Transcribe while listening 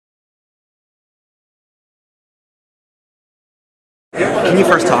Can you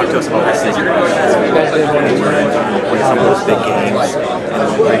first talk to us about this season? Some of those big games,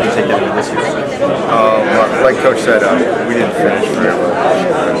 and how you take that into this year? Like Coach said, we didn't finish very well this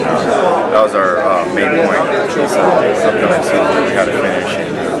year. That was our main point. This upcoming season, we had to finish.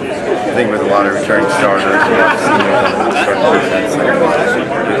 I think with a lot of returning starters, we have seen them starting defense. We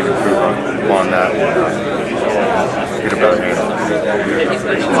can improve upon that and get a better handle.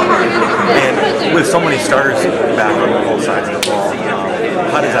 And with so many starters back on both sides of the ball,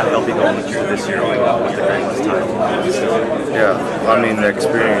 how does that help you going through this year with the Greatness title? Yeah, I mean the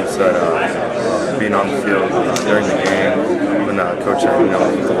experience that being on the field during the game, when Coach said, with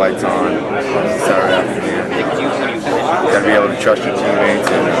the lights on Saturday afternoon, you got to be able to trust your teammates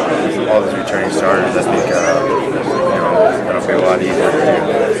and all those returning starters. I think it'll be a lot easier.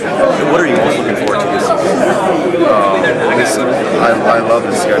 What are you most looking forward to this season? I love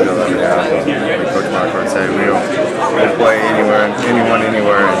the schedule that we have. Like Coach Marquardt said, we'll play anyone,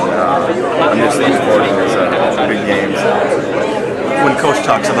 anywhere, and I'm just looking forward to those big games. When Coach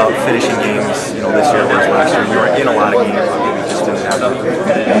talks about finishing games, this year versus last year, you were in a lot of games. You just didn't have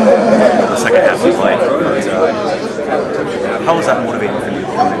the second half of play. But how was that motivating for you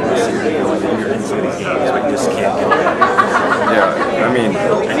coming this year? You're in some of these games, but you just can't get it. Yeah, I mean,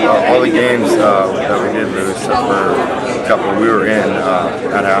 all the games that we did lose, except for a couple we were in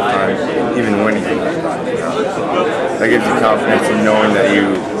at halftime, even winning, that gives you confidence in knowing that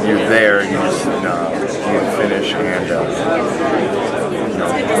you're there. You just you finish and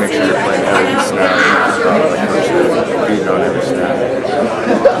make sure you're playing every snap, like Coach said, beating on every snap.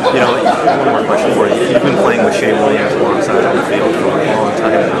 One more question for you. You've been playing with Shea Williams alongside on the field for a long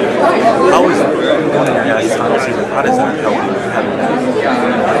time. How is one of your guys' final season? How does that help you having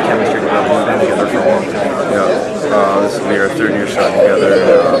that chemistry developed? You've been together for a long time. Yeah, this will be our third year starting together.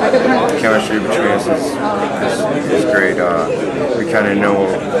 The chemistry between us is great. We kind of know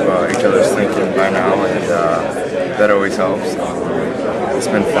each other's thinking by now, and that always helps. It's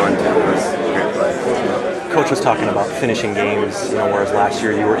been fun too. It's a great play. Coach was talking about finishing games, whereas last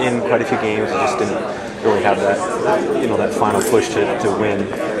year you were in quite a few games and just didn't really have that, that final push to win.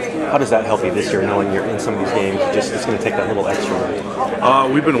 How does that help you this year, knowing you're in some of these games? It's going to take that little extra.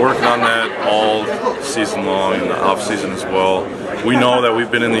 We've been working on that all season long and the off season as well. We know that we've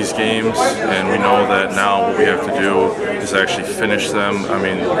been in these games, and we know that now what we have to do is actually finish them. I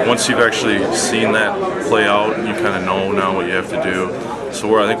mean, once you've actually seen that play out, you kind of know now what you have to do.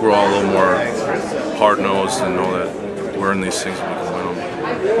 So I think we're all a little more hard-nosed and know that we're in these things and we can win them.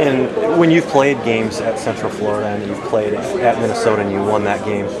 And when you've played games at Central Florida and you've played at Minnesota and you won that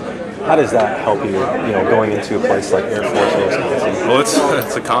game, how does that help you, going into a place like Air Force or Wisconsin? Well, it's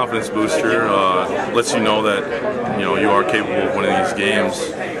a confidence booster. Lets you know that you are capable of winning these games.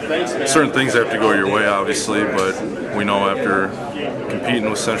 Certain things have to go your way, obviously, but we know after competing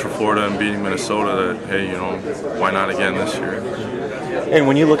with Central Florida and beating Minnesota that, hey, why not again this year? And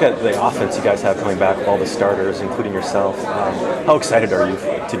when you look at the offense you guys have coming back with all the starters, including yourself, how excited are you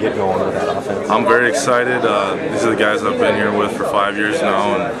to get going with that offense? I'm very excited. These are the guys I've been here with for 5 years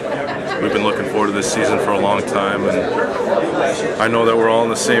now, and we've been looking forward to this season for a long time. And I know that we're all on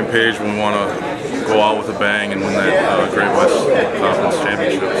the same page when we want to go out with a bang and win that Great West Conference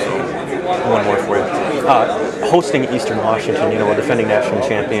Championship. So. One more for you. Hosting Eastern Washington, a defending national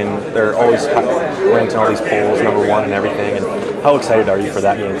champion, they're always ranked in all these polls, #1 and everything. And how excited are you for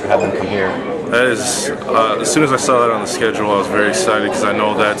that game, for having them come here? That is, as soon as I saw that on the schedule, I was very excited because I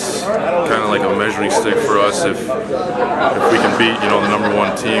know that's kind of like a measuring stick for us. If we can beat, the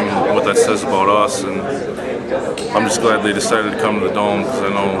 #1 team, what that says about us. And I'm just glad they decided to come to the Dome because I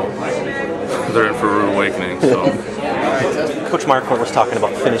know they're in for a rude awakening. So. Coach Marquardt was talking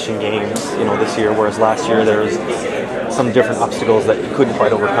about finishing games, this year, whereas last year there was some different obstacles that you couldn't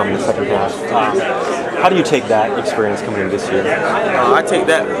quite overcome in the second half. How do you take that experience coming in this year? I take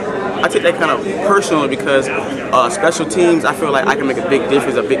that kind of personally because special teams, I feel like I can make a big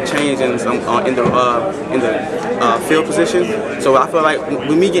difference, a big change in the field position. So I feel like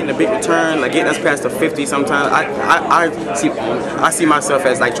when me getting a big return, like getting us past the 50, sometimes I see myself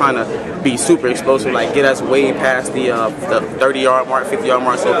as like trying to be super explosive, like get us way past the 30-yard mark, 50-yard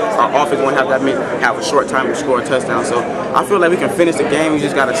mark, so our offense won't have a short time to score a touchdown. So I feel like we can finish the game. We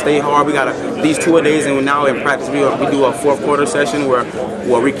just got to stay hard. We got to these 2 days, and now in practice we do a fourth quarter session where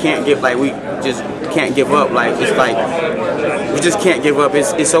we can't we just can't give up. Like it's like we just can't give up.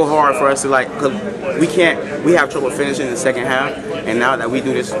 It's so hard for us to because we have trouble finishing in the second half. And now that we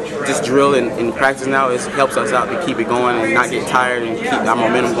do this drill in practice now, it helps us out to keep it going and not get tired and keep our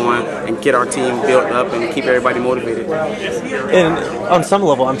momentum going and get our team built up and keep everybody motivated. And on some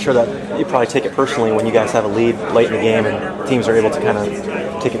level, I'm sure that you probably take it personally when you guys have a lead late in the game and teams are able to kind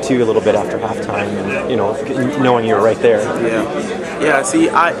of take it to you a little bit after halftime, and knowing you were right there. Yeah. See,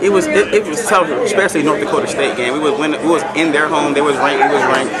 it was tough, especially North Dakota State game. It was in their home. They was ranked. We was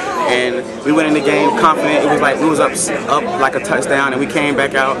ranked, and we went in the game confident. It was like we was up like a touchdown, and we came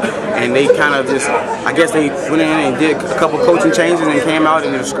back out, and they kind of just, I guess they went in and did a couple coaching changes and came out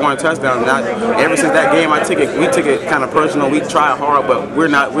and they were scoring touchdowns. Ever since that game, we took it kind of personal. We tried hard, but we're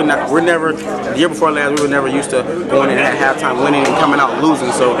never. The year before last, we were never used to going in at halftime, winning and coming out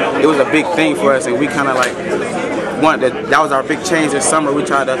losing. So it was a big thing for us, and we kind of like that was our big change this summer. We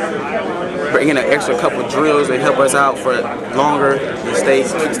tried to bring in an extra couple drills that help us out for longer, to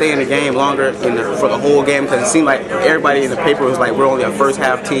stay in the game longer for the whole game, because it seemed like everybody in the paper was like, we're only a first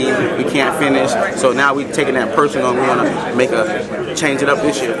half team, we can't finish. So now we're taking that personal and we want to change it up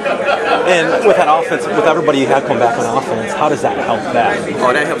this year. And with that offense, with everybody you have come back on offense, how does that help that?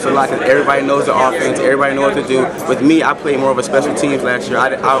 Oh, that helps a lot because everybody knows the offense, everybody knows what to do. With me, I played more of a special teams last year.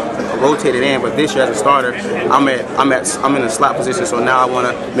 I rotated in, but this year as a starter, I'm in a slot position. So now I want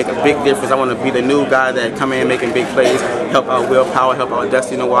to make a big difference. I want to be the new guy that come in making big plays, help out Will Power, help out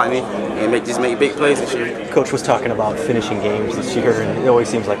Dusty Nowotny, and just make big plays this year. Coach was talking about finishing games this year, and it always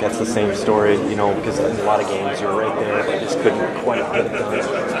seems like that's the same story, because in a lot of games you're right there, but just couldn't quite get it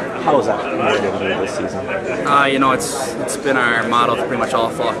done. How is that motivating you this season? It's been our motto for pretty much all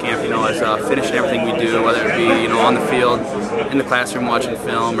fall camp. Is finishing everything we do, whether it be on the field, in the classroom watching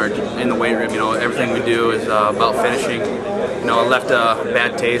film, or in the weight room. Everything we do is about finishing. It left a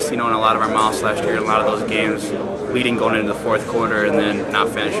bad taste, in a lot of our mouths last year. A lot of those games, leading going into the fourth quarter and then not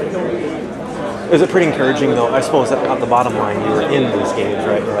finishing. Is it pretty encouraging, though? I suppose at the bottom line, you were in these games,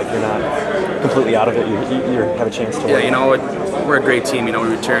 right? You're not completely out of it. You have a chance to win. Yeah, we're a great team. We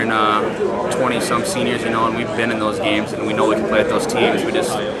return 20-some seniors, and we've been in those games, and we know we can play with those teams. We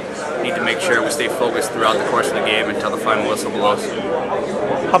just need to make sure we stay focused throughout the course of the game until the final whistle blows.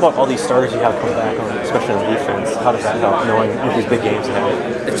 How about all these starters you have come back on, especially on defense? How does that help, knowing with these big games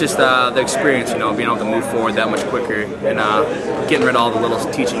ahead? It's just the experience, being able to move forward that much quicker and getting rid of all the little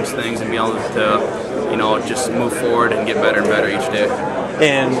teaching things and being able to, just move forward and get better and better each day.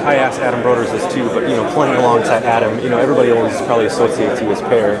 And I asked Adam Broders this too, but playing alongside Adam, everybody always probably associates you as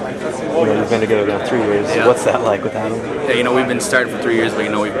pair. You've been together now 3 years. Yeah. So what's that like with Adam? Yeah, we've been starting for 3 years, but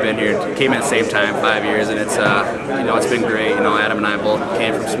we've been here, came in at the same time, 5 years, and it's it's been great. Adam and I both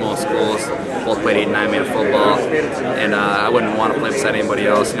came from small schools, both played 8 and 9-man football, and I wouldn't want to play beside anybody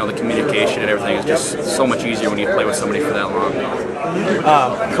else. The communication and everything is just so much easier when you play with somebody for that long.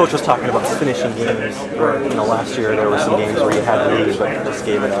 Coach was talking about finishing games. Where, last year there were some games where you had to lose, but you just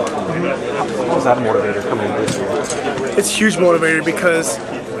gave it up. How was that a motivator coming in this year? It's a huge motivator because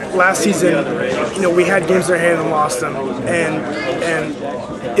last season, we had games in our hand and lost them, and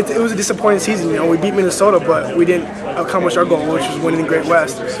it was a disappointing season. We beat Minnesota, but we didn't accomplish our goal, which was winning the Great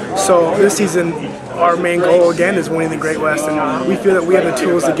West. So this season, our main goal again is winning the Great West, and we feel that we have the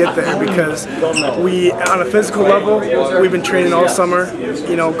tools to get there because we, on a physical level, we've been training all summer.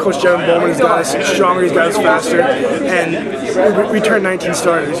 Coach Jeremy Bowman's got us stronger, he's got us faster, and we turned 19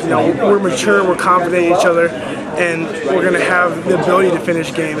 starters. We're mature, we're confident in each other, and we're going to have the ability to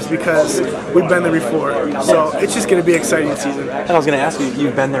finish games because we've been there before. So it's just going to be an exciting season. And I was going to ask you,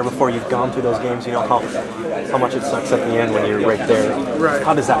 you've been there before, you've gone through those games, how much it sucks at the end when you're right there. Right.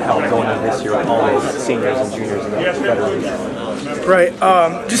 How does that help going into this year with all those seniors and juniors and veterans? Right.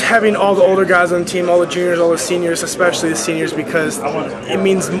 Just having all the older guys on the team, all the juniors, all the seniors, especially the seniors, because it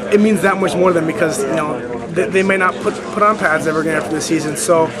means that much more to them because they may not put on pads ever again after the season.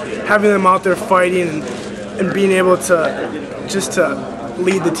 So having them out there fighting and being able to just to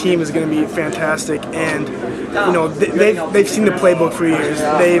lead the team is going to be fantastic. And they've seen the playbook for years.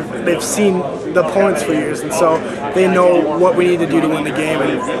 They've seen the opponents for years, and so they know what we need to do to win the game.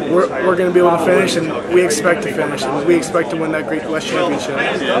 And we're going to be able to finish, and we expect to finish, and we expect to win that Great West Championship.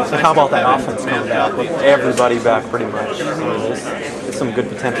 So how about that offense coming back with everybody back pretty much? There's some good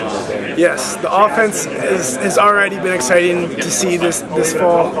potential out there. Yes, the offense has already been exciting to see this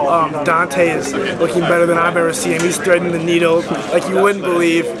fall. Dante is looking better than I've ever seen him. He's threading the needle like you wouldn't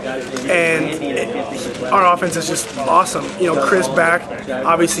believe, and our offense is just awesome. Chris back,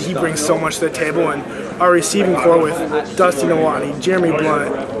 obviously he brings so much to the table, and our receiving core with Dusty Nowotny, Jeremy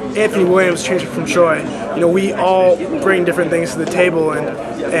Blunt, Anthony Williams transferred from Troy. We all bring different things to the table,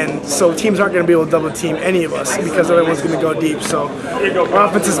 and so teams aren't going to be able to double team any of us because everyone's going to go deep. So our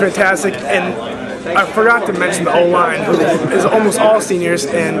offense is fantastic, and I forgot to mention the O-line, who is almost all seniors,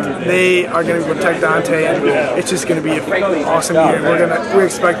 and they are going to protect Dante, and it's just going to be an awesome year. We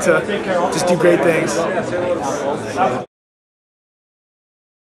expect to just do great things.